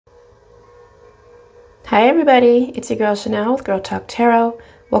Hi everybody, it's your girl Chanel with Girltalk Tarot.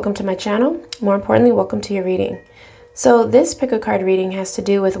 Welcome to my channel. More importantly, welcome to your reading. So this pick a card reading has to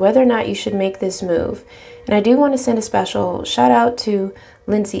do with whether or not you should make this move. And I do want to send a special shout out to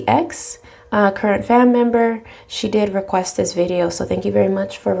Lindsay X, current fan member. She did request this video, so thank you very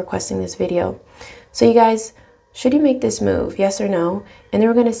much for requesting this video. So you guys, should you make this move? Yes or no? And then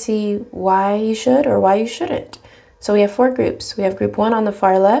we're going to see why you should or why you shouldn't. So we have 4 groups. We have group 1 on the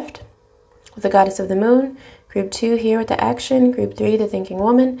far left with the Goddess of the Moon, group 2 here with the Action, group 3 the Thinking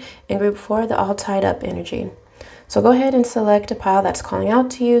Woman, and group 4 the All Tied Up energy. So go ahead and select a pile that's calling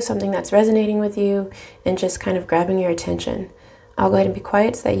out to you, something that's resonating with you, and just kind of grabbing your attention. I'll go ahead and be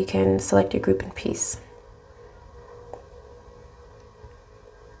quiet so that you can select your group in peace.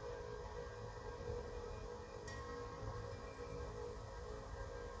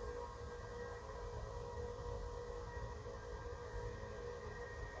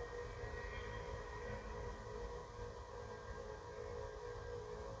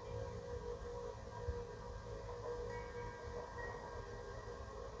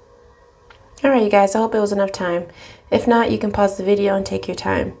 Alright, you guys, I hope it was enough time. If not, you can pause the video and take your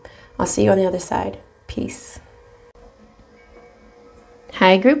time. I'll see you on the other side. Peace.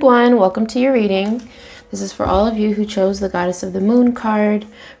 Hi, group 1. Welcome to your reading. This is for all of you who chose the Goddess of the Moon card.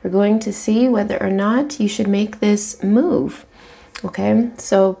 We're going to see whether or not you should make this move. Okay,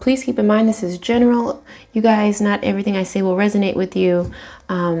 so please keep in mind this is general. You guys, not everything I say will resonate with you.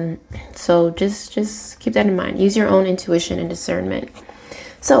 So just keep that in mind. Use your own intuition and discernment.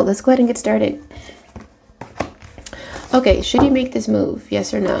 So let's go ahead and get started. Okay, should you make this move?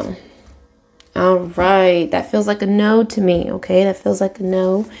 Yes or no? All right, that feels like a no to me. Okay, that feels like a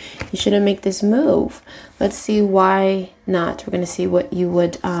no. You shouldn't make this move. Let's see why not. We're going to see what you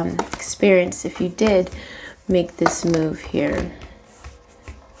would experience if you did make this move here.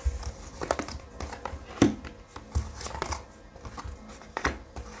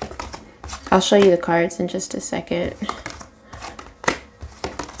 I'll show you the cards in just a second.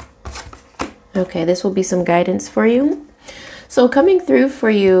 Okay, this will be some guidance for you. So coming through for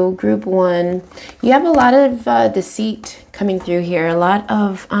you, group 1, you have a lot of deceit coming through here. A lot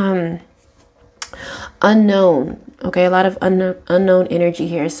of unknown. Okay, a lot of unknown energy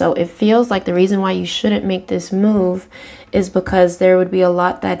here. So it feels like the reason why you shouldn't make this move is because there would be a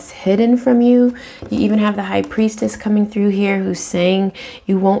lot that's hidden from you. You even have the High Priestess coming through here who's saying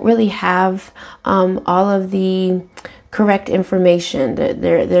you won't really have all of the correct information.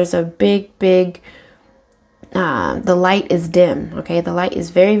 There's a big the light is dim. Okay, the light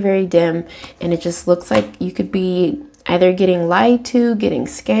is very dim, and it just looks like you could be either getting lied to, getting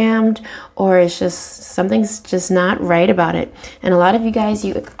scammed, or it's just something's just not right about it. And a lot of you guys,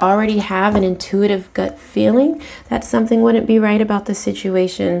 you already have an intuitive gut feeling that something wouldn't be right about the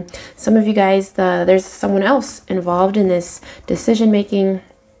situation. Some of you guys, there's someone else involved in this decision making,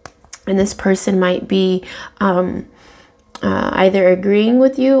 and this person might be either agreeing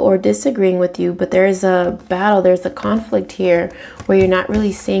with you or disagreeing with you, but there's a battle, there's a conflict here where you're not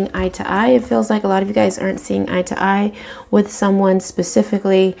really seeing eye to eye. It feels like a lot of you guys aren't seeing eye to eye with someone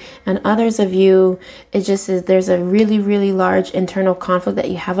specifically, and others of you, it just is, there's a really large internal conflict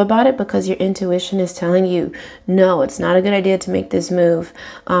that you have about it because your intuition is telling you, no, it's not a good idea to make this move.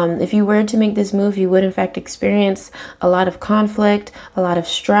 If you were to make this move, you would in fact experience a lot of conflict, a lot of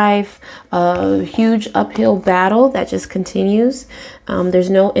strife, a huge uphill battle that just continues. There's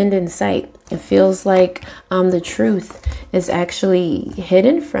no end in sight. It feels like the truth is actually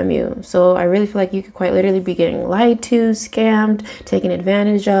hidden from you. So I really feel like you could quite literally be getting lied to, scammed, taken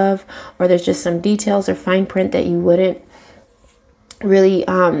advantage of, or there's just some details or fine print that you wouldn't really,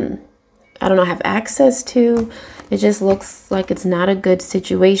 I don't know, have access to. It just looks like it's not a good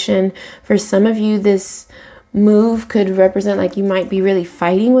situation. For some of you, this move could represent like you might be really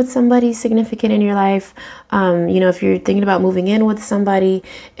fighting with somebody significant in your life. You know, if you're thinking about moving in with somebody,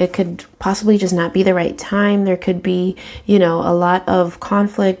 it could possibly just not be the right time. There could be, you know, a lot of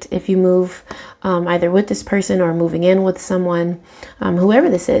conflict if you move either with this person or moving in with someone, whoever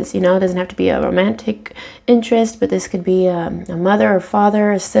this is. You know, it doesn't have to be a romantic interest, but this could be a mother or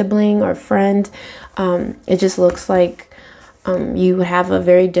father, a sibling or friend. It just looks like you would have a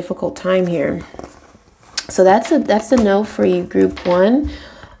very difficult time here. So that's a no for you, group 1.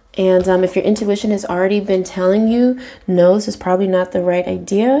 And if your intuition has already been telling you, no, this is probably not the right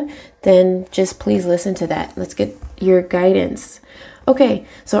idea, then just please listen to that. Let's get your guidance. Okay,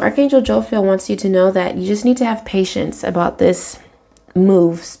 so Archangel Jophiel wants you to know that you just need to have patience about this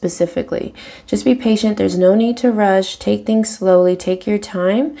move specifically. Just be patient. There's no need to rush. Take things slowly. Take your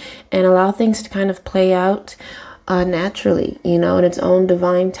time and allow things to kind of play out naturally, you know, in its own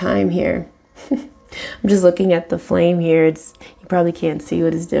divine time here. I'm just looking at the flame here. You probably can't see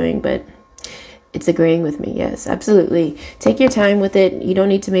what it's doing, but it's agreeing with me. Yes, absolutely. Take your time with it. You don't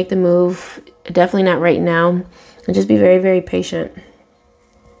need to make the move. Definitely not right now. And just be very, very patient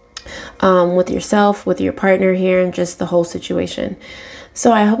with yourself, with your partner here, and just the whole situation.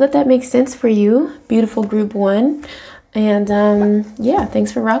 So I hope that makes sense for you, beautiful group 1. And yeah,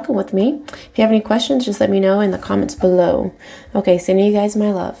 thanks for rocking with me. If you have any questions, just let me know in the comments below. Okay, sending you guys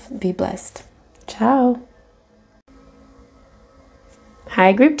my love. Be blessed. Ciao.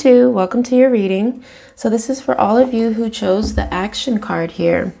 Hi, group 2. Welcome to your reading. So this is for all of you who chose the action card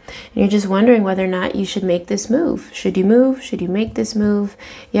here. And you're just wondering whether or not you should make this move. Should you move? Should you make this move?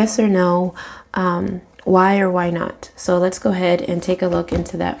 Yes or no? Why or why not? So let's go ahead and take a look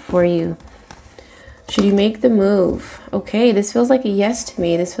into that for you. Should you make the move? Okay, this feels like a yes to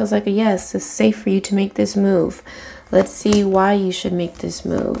me. This feels like a yes. It's safe for you to make this move. Let's see why you should make this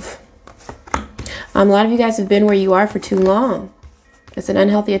move. A lot of you guys have been where you are for too long. It's an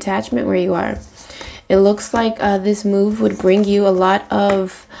unhealthy attachment where you are. It looks like this move would bring you a lot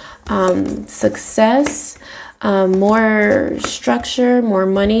of success, more structure, more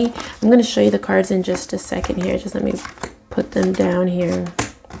money. I'm going to show you the cards in just a second here. Just let me put them down here.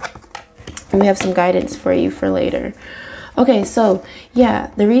 And we have some guidance for you for later. Okay, so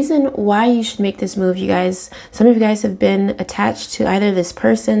yeah, the reason why you should make this move, you guys, some of you guys have been attached to either this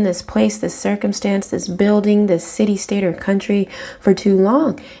person, this place, this circumstance, this building, this city, state, or country for too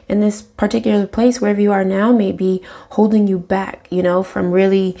long. And this particular place, wherever you are now, may be holding you back, you know, from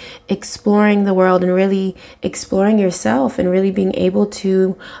really exploring the world and really exploring yourself and really being able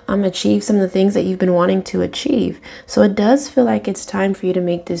to achieve some of the things that you've been wanting to achieve. So it does feel like it's time for you to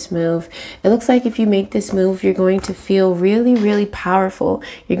make this move. It looks like if you make this move, you're going to feel really, really powerful.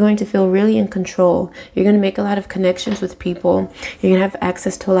 You're going to feel really in control. You're going to make a lot of connections with people. You're going to have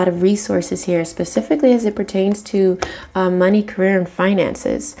access to a lot of resources here, specifically as it pertains to money, career, and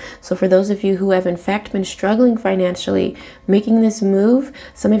finances. So for those of you who have in fact been struggling financially, making this move,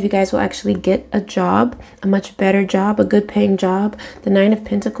 some of you guys will actually get a job, a much better job, a good paying job. The Nine of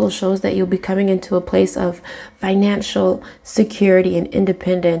Pentacles shows that you'll be coming into a place of financial security and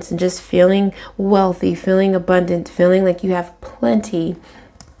independence and just feeling wealthy, feeling abundant, feeling like you have plenty.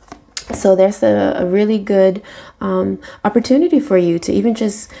 So there's a really good opportunity for you to even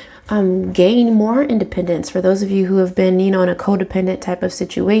just gain more independence. For those of you who have been, you know, in a codependent type of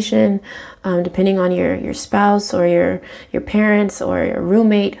situation, depending on your spouse or your parents or your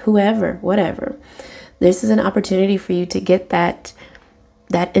roommate, whoever, whatever, this is an opportunity for you to get that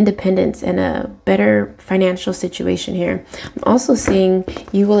independence and a better financial situation here. I'm also seeing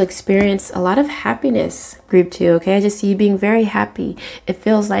you will experience a lot of happiness, group 2, okay? I just see you being very happy. It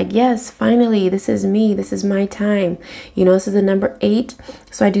feels like, yes, finally, this is me. This is my time. You know, this is the number 8.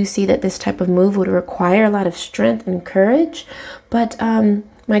 So I do see that this type of move would require a lot of strength and courage. But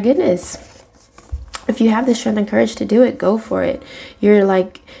my goodness, if you have the strength and courage to do it, go for it.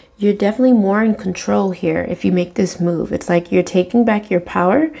 You're definitely more in control here if you make this move. It's like you're taking back your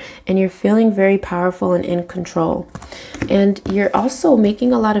power and you're feeling very powerful and in control. And you're also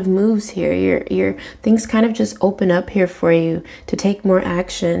making a lot of moves here. Your things kind of just open up here for you to take more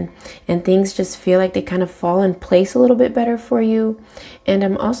action, and things just feel like they kind of fall in place a little bit better for you. And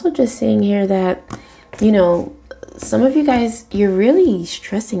I'm also just seeing here that, you know, some of you guys, you're really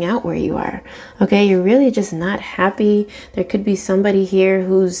stressing out where you are. Okay, you're really just not happy. There could be somebody here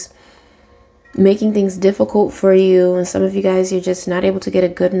who's making things difficult for you, and some of you guys, you're just not able to get a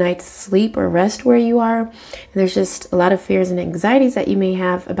good night's sleep or rest where you are. And there's just a lot of fears and anxieties that you may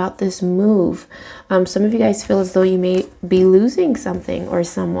have about this move. Some of you guys feel as though you may be losing something or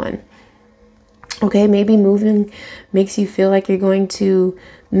someone. Okay, maybe moving makes you feel like you're going to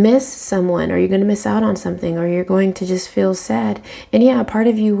miss someone, or you're going to miss out on something, or you're going to just feel sad. And yeah, a part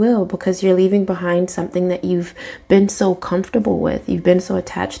of you will, because you're leaving behind something that you've been so comfortable with, you've been so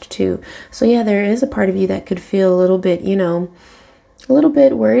attached to. So yeah, there is a part of you that could feel a little bit, you know, a little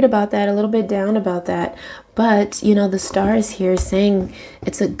bit worried about that, a little bit down about that. But, you know, the star is here saying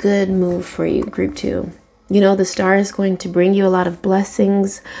it's a good move for you, group 2. You know, the star is going to bring you a lot of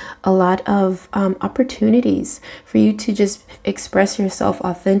blessings, a lot of opportunities for you to just express yourself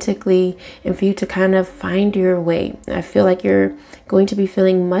authentically and for you to kind of find your way. I feel like you're going to be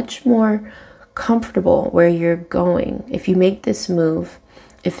feeling much more comfortable where you're going if you make this move.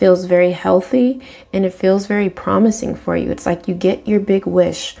 It feels very healthy and it feels very promising for you. It's like you get your big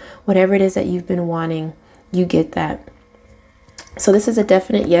wish, whatever it is that you've been wanting, you get that. So this is a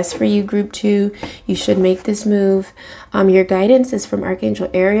definite yes for you, group 2. You should make this move. Your guidance is from Archangel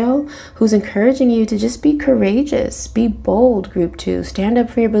Ariel, who's encouraging you to just be courageous, be bold, group 2. Stand up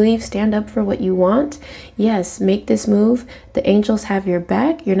for your beliefs, stand up for what you want. Yes, make this move. The angels have your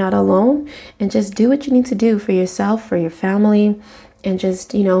back. You're not alone. And just do what you need to do for yourself, for your family, and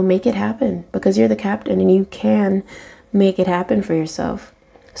just, you know, make it happen, because you're the captain and you can make it happen for yourself.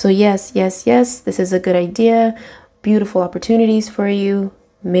 So yes, yes, yes, this is a good idea. Beautiful opportunities for you.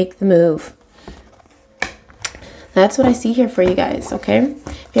 Make the move. That's what I see here for you guys, okay?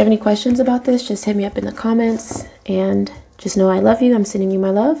 If you have any questions about this, just hit me up in the comments, and just know I love you. I'm sending you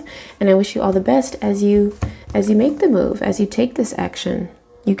my love, and I wish you all the best as you make the move, as you take this action.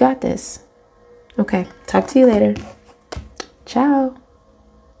 You got this. Okay, talk to you later. Ciao.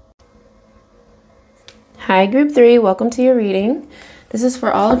 Hi, group 3. Welcome to your reading. This is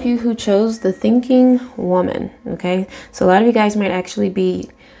for all of you who chose the thinking woman, okay? So a lot of you guys might actually be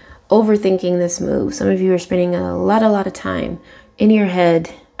overthinking this move. Some of you are spending a lot of time in your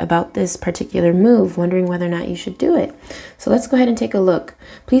head about this particular move, wondering whether or not you should do it. So let's go ahead and take a look.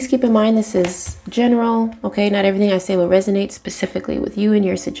 Please keep in mind this is general, okay? Not everything I say will resonate specifically with you and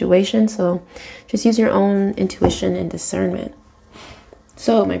your situation, so just use your own intuition and discernment.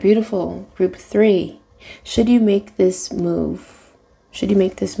 So my beautiful group 3, should you make this move? Should you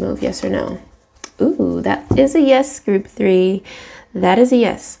make this move? Yes or no? Ooh, that is a yes, group 3. That is a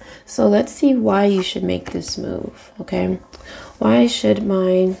yes. So let's see why you should make this move, okay? Why should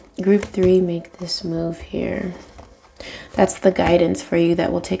my group 3 make this move here? That's the guidance for you that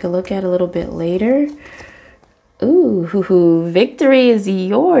we'll take a look at a little bit later. Ooh, victory is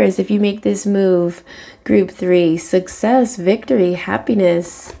yours if you make this move, group 3. Success, victory,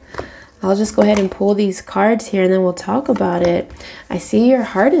 happiness. I'll just go ahead and pull these cards here and then we'll talk about it. I see your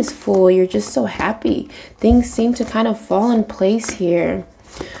heart is full. You're just so happy. Things seem to kind of fall in place here.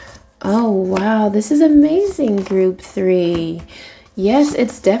 Oh, wow. This is amazing, group 3. Yes,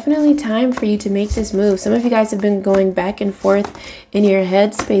 it's definitely time for you to make this move. Some of you guys have been going back and forth in your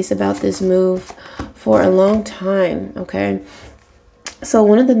headspace about this move for a long time, okay? So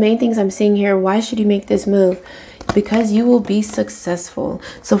one of the main things I'm seeing here, why should you make this move? Because you will be successful.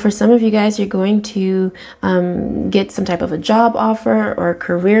 So for some of you guys, you're going to get some type of a job offer or a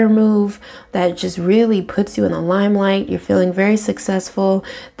career move that just really puts you in the limelight. You're feeling very successful.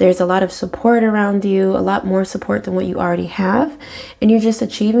 There's a lot of support around you, a lot more support than what you already have. And you're just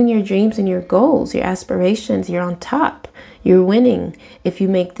achieving your dreams and your goals, your aspirations. You're on top. You're winning if you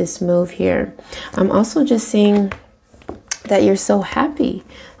make this move here. I'm also just seeing that you're so happy.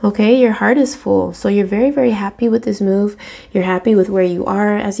 Okay, your heart is full. So you're very, very happy with this move. You're happy with where you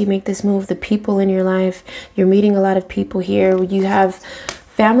are as you make this move, the people in your life. You're meeting a lot of people here. You have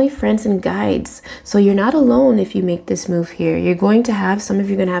family, friends, and guides. So you're not alone if you make this move here. You're going to have, some of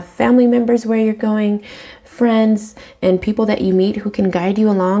you are going to have family members where you're going, friends, and people that you meet who can guide you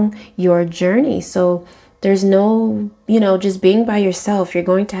along your journey. So there's no, you know, just being by yourself. You're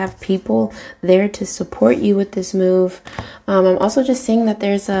going to have people there to support you with this move. I'm also just seeing that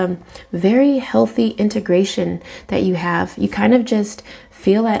there's a very healthy integration that you have. You kind of just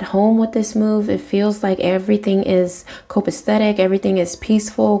feel at home with this move. It feels like everything is copacetic. Everything is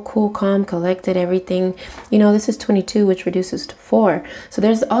peaceful, cool, calm, collected. Everything, you know, this is 22, which reduces to 4. So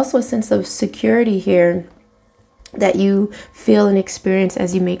there's also a sense of security here that you feel and experience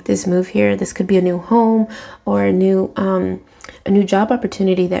as you make this move here. This could be a new home or a new job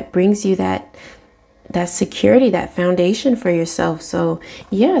opportunity that brings you that security, that foundation for yourself. So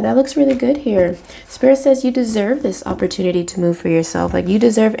yeah, that looks really good here. Spirit says you deserve this opportunity to move for yourself. Like you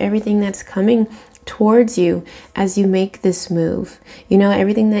deserve everything that's coming towards you as you make this move. You know,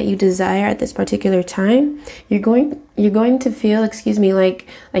 everything that you desire at this particular time, you're going to feel,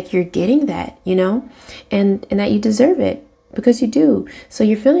 like you're getting that, you know, and that you deserve it, because you do. So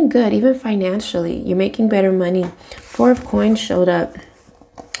you're feeling good, even financially. You're making better money. 4 of Coins showed up,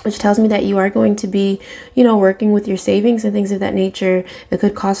 which tells me that you are going to be, you know, working with your savings and things of that nature. It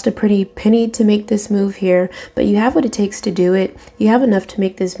could cost a pretty penny to make this move here, but you have what it takes to do it. You have enough to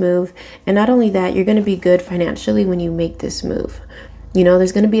make this move. And not only that, you're going to be good financially when you make this move. You know,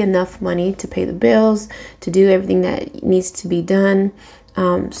 there's going to be enough money to pay the bills, to do everything that needs to be done.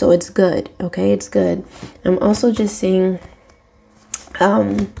 So it's good. Okay, it's good. I'm also just seeing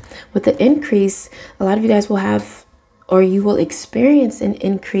with the increase, a lot of you guys will have, or you will experience an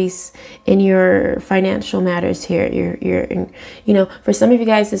increase in your financial matters here. You're you know, for some of you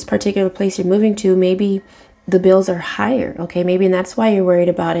guys, this particular place you're moving to, maybe the bills are higher, okay? Maybe and that's why you're worried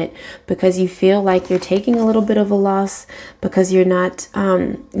about it, because you feel like you're taking a little bit of a loss because you're not,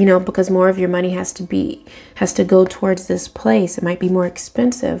 you know, because more of your money has to go towards this place. It might be more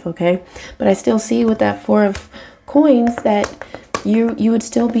expensive, okay? But I still see with that 4 of coins that you would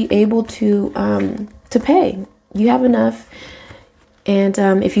still be able to pay. You have enough. And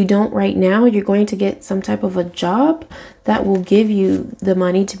if you don't right now, you're going to get some type of a job that will give you the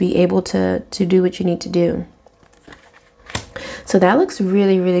money to be able to do what you need to do. So that looks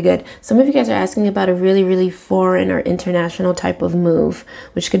really, really good. Some of you guys are asking about a really, really foreign or international type of move,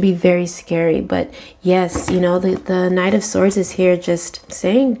 which could be very scary. But yes, you know, the Knight of Swords is here just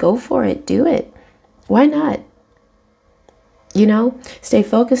saying, go for it, do it. Why not? You know, stay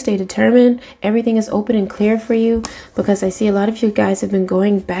focused, stay determined. Everything is open and clear for you, because I see a lot of you guys have been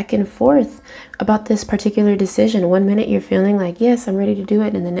going back and forth about this particular decision. One minute you're feeling like, yes, I'm ready to do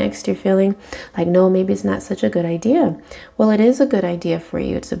it. And the next you're feeling like, no, maybe it's not such a good idea. Well, it is a good idea for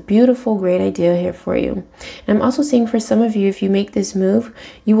you. It's a beautiful, great idea here for you. And I'm also seeing for some of you, if you make this move,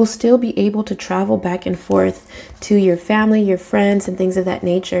 you will still be able to travel back and forth to your family, your friends, and things of that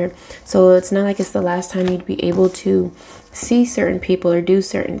nature. So it's not like it's the last time you'd be able to see certain people or do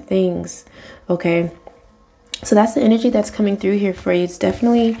certain things, okay? So that's the energy that's coming through here for you. It's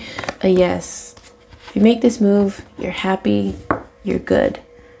definitely a yes. If you make this move, you're happy, you're good.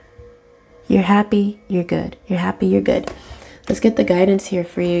 You're happy, you're good. You're happy, you're good. Let's get the guidance here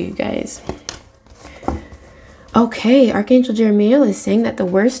for you, you guys. Okay, Archangel Jeremiah is saying that the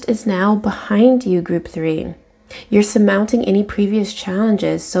worst is now behind you, Group 3. You're surmounting any previous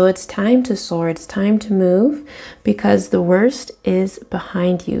challenges, so it's time to soar. It's time to move, because the worst is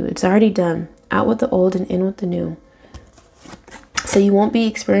behind you. It's already done. Out with the old and in with the new. So you won't be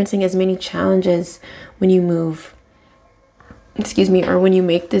experiencing as many challenges when you move. Excuse me, or when you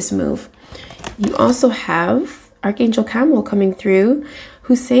make this move. You also have Archangel Chamuel coming through,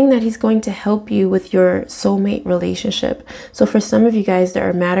 who's saying that he's going to help you with your soulmate relationship. So for some of you guys, there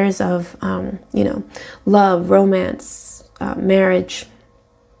are matters of, you know, love, romance, marriage,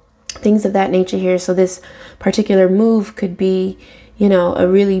 things of that nature here. So this particular move could be, you know, a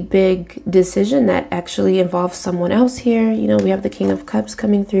really big decision that actually involves someone else here. You know, we have the King of Cups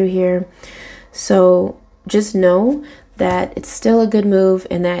coming through here. So just know that it's still a good move,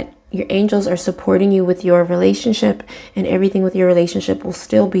 and that your angels are supporting you with your relationship, and everything with your relationship will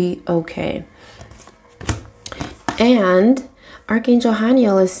still be okay. And Archangel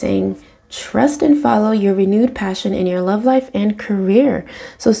Haniel is saying, trust and follow your renewed passion in your love life and career.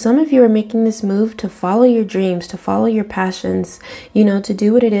 So some of you are making this move to follow your dreams, to follow your passions, you know, to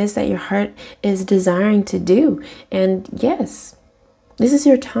do what it is that your heart is desiring to do. And yes, this is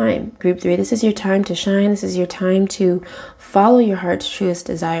your time, Group 3. This is your time to shine. This is your time to follow your heart's truest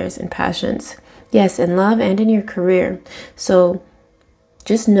desires and passions. Yes, in love and in your career. So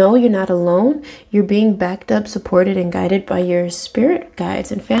just know you're not alone. You're being backed up, supported, and guided by your spirit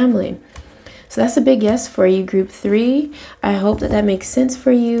guides and family. So that's a big yes for you, Group 3. I hope that that makes sense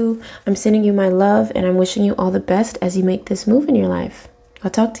for you. I'm sending you my love, and I'm wishing you all the best as you make this move in your life. I'll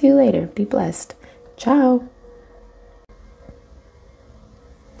talk to you later. Be blessed. Ciao.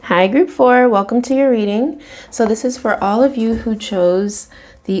 Hi, Group 4. Welcome to your reading. So this is for all of you who chose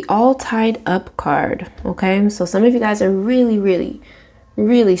the All Tied Up card, okay? So some of you guys are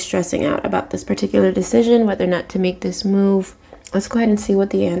really stressing out about this particular decision, whether or not to make this move. Let's go ahead and see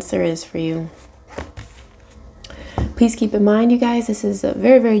what the answer is for you. Please keep in mind, you guys, this is a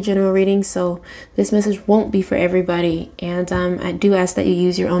very general reading, so this message won't be for everybody. And I do ask that you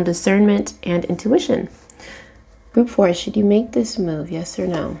use your own discernment and intuition. Group 4, should you make this move? Yes or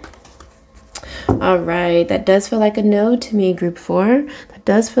no? All right, that does feel like a no to me, Group 4. That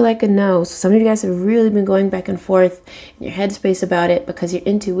does feel like a no. So some of you guys have really been going back and forth in your headspace about it, because your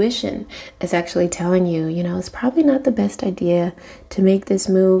intuition is actually telling you, you know, it's probably not the best idea to make this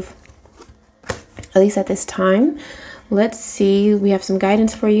move, at least at this time. Let's see. We have some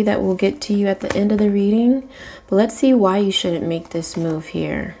guidance for you that we'll get to you at the end of the reading. But let's see why you shouldn't make this move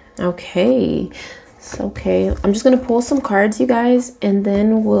here. Okay. So, okay. I'm just going to pull some cards, you guys, and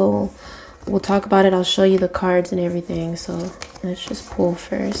then we'll talk about it. I'll show you the cards and everything. So let's just pull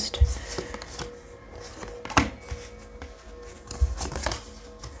first.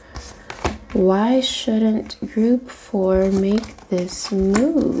 Why shouldn't Group 4 make this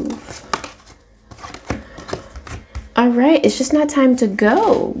move? All right, it's just not time to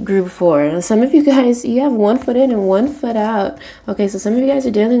go, Group 4. Some of you guys, you have 1 foot in and 1 foot out. Okay, so some of you guys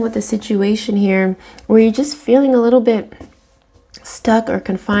are dealing with a situation here where you're just feeling a little bit stuck or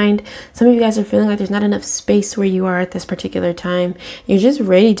confined. Some of you guys are feeling like there's not enough space where you are at this particular time. You're just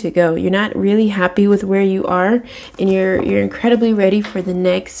ready to go. You're not really happy with where you are, and you're incredibly ready for the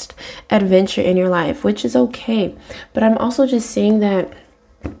next adventure in your life, which is okay. But I'm also just seeing that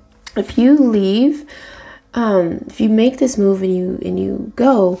if you leave, if you make this move and you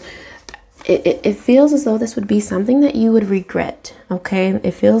go, it feels as though this would be something that you would regret. Okay,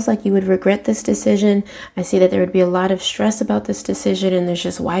 it feels like you would regret this decision. I see that there would be a lot of stress about this decision, and there's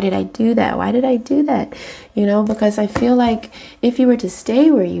just, why did I do that? Why did I do that? You know, because I feel like if you were to stay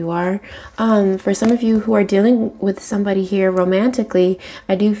where you are, for some of you who are dealing with somebody here romantically,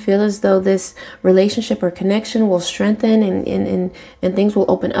 I do feel as though this relationship or connection will strengthen, and things will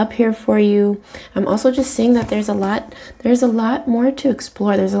open up here for you. I'm also just seeing that there's a lot more to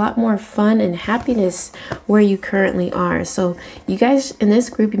explore. There's a lot more fun and happiness where you currently are. So you guys in this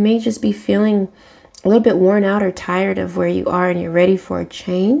group, you may just be feeling a little bit worn out or tired of where you are, and you're ready for a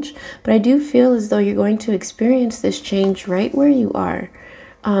change. But I do feel as though you're going to experience this change right where you are.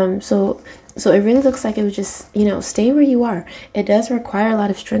 So it really looks like it would just, you know, stay where you are. It does require a lot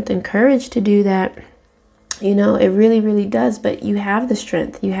of strength and courage to do that. You know, it really, really does. But you have the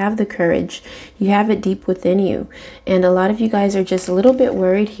strength, you have the courage, you have it deep within you. And a lot of you guys are just a little bit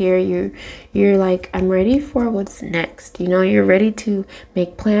worried here. You're like, I'm ready for what's next. You know, you're ready to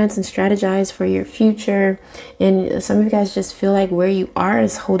make plans and strategize for your future. And some of you guys just feel like where you are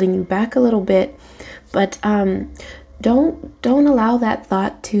is holding you back a little bit. But don't allow that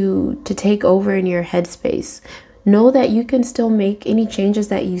thought to take over in your headspace. Know that you can still make any changes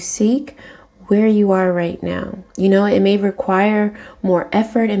that you seek where you are right now. You know, it may require more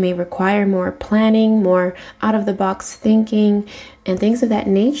effort, it may require more planning, more out of the box thinking and things of that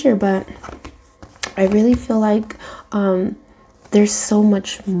nature, but I really feel like there's so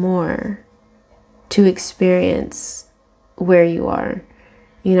much more to experience where you are.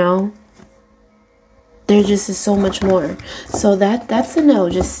 You know, there just is so much more. So that's a no.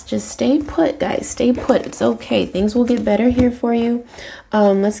 Just stay put, guys. Stay put. It's okay. Things will get better here for you.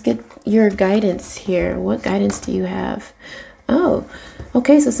 Let's get your guidance here. What guidance do you have? Oh,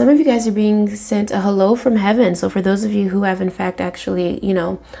 okay. So some of you guys are being sent a hello from heaven. So for those of you who have in fact actually, you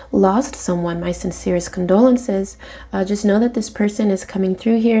know, lost someone, my sincerest condolences. Just know that this person is coming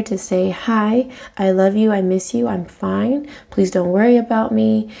through here to say, hi, I love you. I miss you. I'm fine. Please don't worry about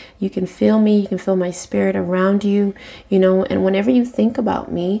me. You can feel me. You can feel my spirit around you, you know, and whenever you think about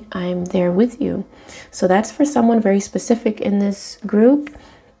me, I'm there with you. So that's for someone very specific in this group.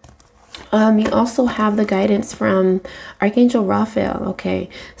 You also have the guidance from Archangel Raphael. Okay,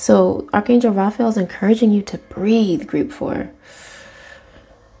 so Archangel Raphael is encouraging you to breathe, group 4.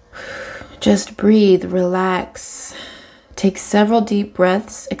 Just breathe, relax. Take several deep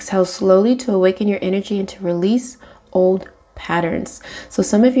breaths. Exhale slowly to awaken your energy and to release old patterns. So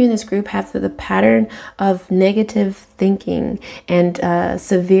some of you in this group have the pattern of negative thinking and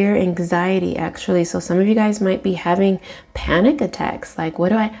severe anxiety, actually. So some of you guys might be having panic attacks, like, what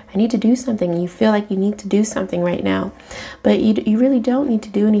do I need to do something. You feel like you need to do something right now, but you really don't need to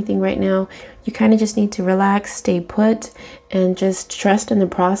do anything right now. You kind of just need to relax, stay put, and just trust in the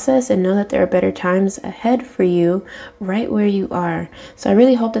process, and know that there are better times ahead for you right where you are. So I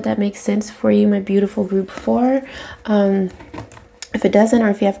really hope that that makes sense for you, my beautiful group 4. If it doesn't, or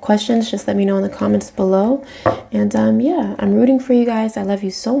if you have questions, just let me know in the comments below. And yeah, I'm rooting for you guys. I love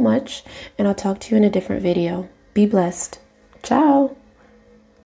you so much, and I'll talk to you in a different video. Be blessed. Ciao.